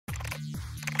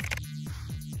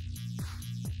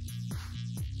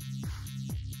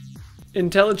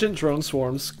Intelligent drone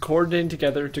swarms coordinating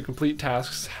together to complete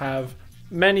tasks have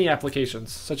many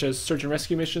applications, such as search and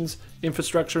rescue missions,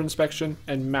 infrastructure inspection,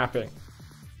 and mapping.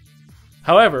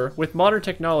 However, with modern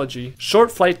technology, short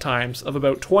flight times of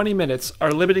about 20 minutes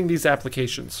are limiting these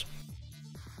applications.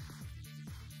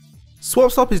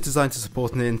 SwapStop is designed to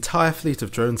support an entire fleet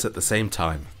of drones at the same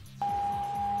time.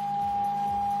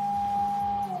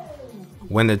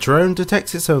 When a drone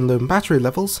detects its own low battery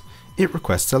levels, it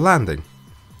requests a landing.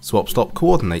 SwapStop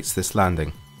coordinates this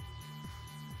landing.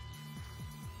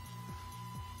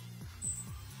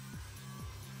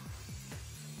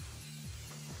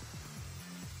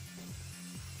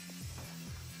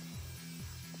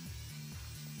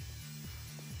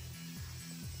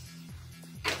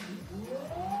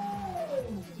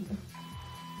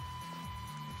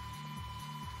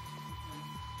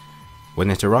 When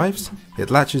it arrives,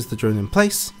 it latches the drone in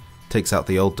place, takes out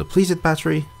the old depleted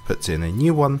battery, puts in a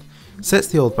new one, sets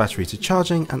the old battery to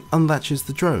charging and unlatches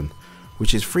the drone,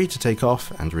 which is free to take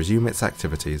off and resume its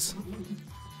activities.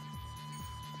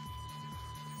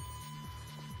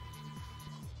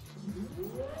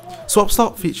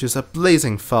 SwapStop features a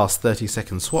blazing fast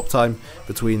 30-second swap time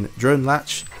between drone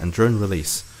latch and drone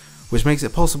release, which makes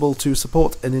it possible to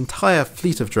support an entire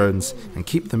fleet of drones and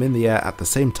keep them in the air at the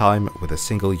same time with a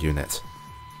single unit.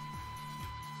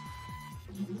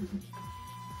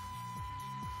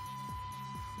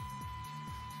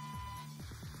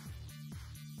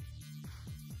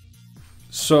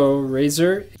 So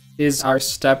Razor is our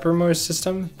stepper motor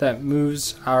system that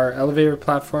moves our elevator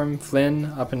platform Flynn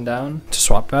up and down. To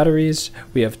swap batteries,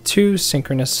 we have two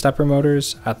synchronous stepper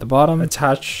motors at the bottom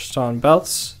attached on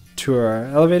belts to our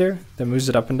elevator that moves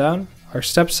it up and down. Our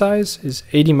step size is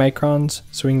 80 microns,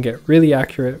 so we can get really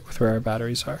accurate with where our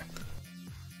batteries are.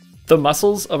 The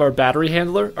muscles of our battery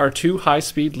handler are two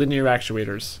high-speed linear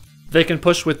actuators. They can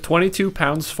push with 22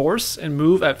 pounds force and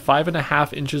move at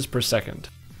 5.5 inches per second.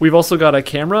 We've also got a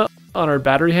camera on our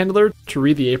battery handler to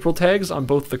read the April tags on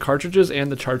both the cartridges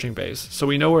and the charging bays, so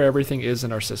we know where everything is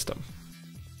in our system.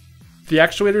 The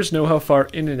actuators know how far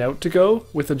in and out to go,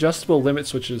 with adjustable limit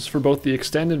switches for both the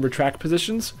extend and retract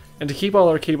positions, and to keep all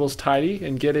our cables tidy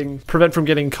and prevent from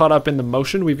getting caught up in the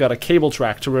motion, we've got a cable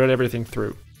track to run everything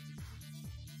through.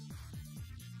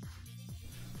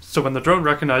 So when the drone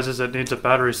recognizes it needs a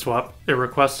battery swap, it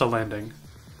requests a landing.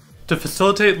 To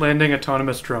facilitate landing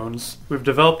autonomous drones, we've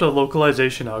developed a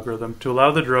localization algorithm to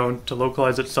allow the drone to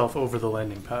localize itself over the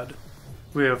landing pad.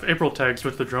 We have April tags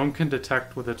which the drone can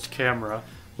detect with its camera,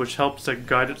 which helps it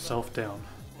guide itself down.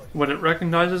 When it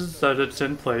recognizes that it's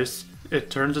in place, it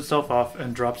turns itself off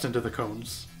and drops into the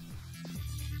cones.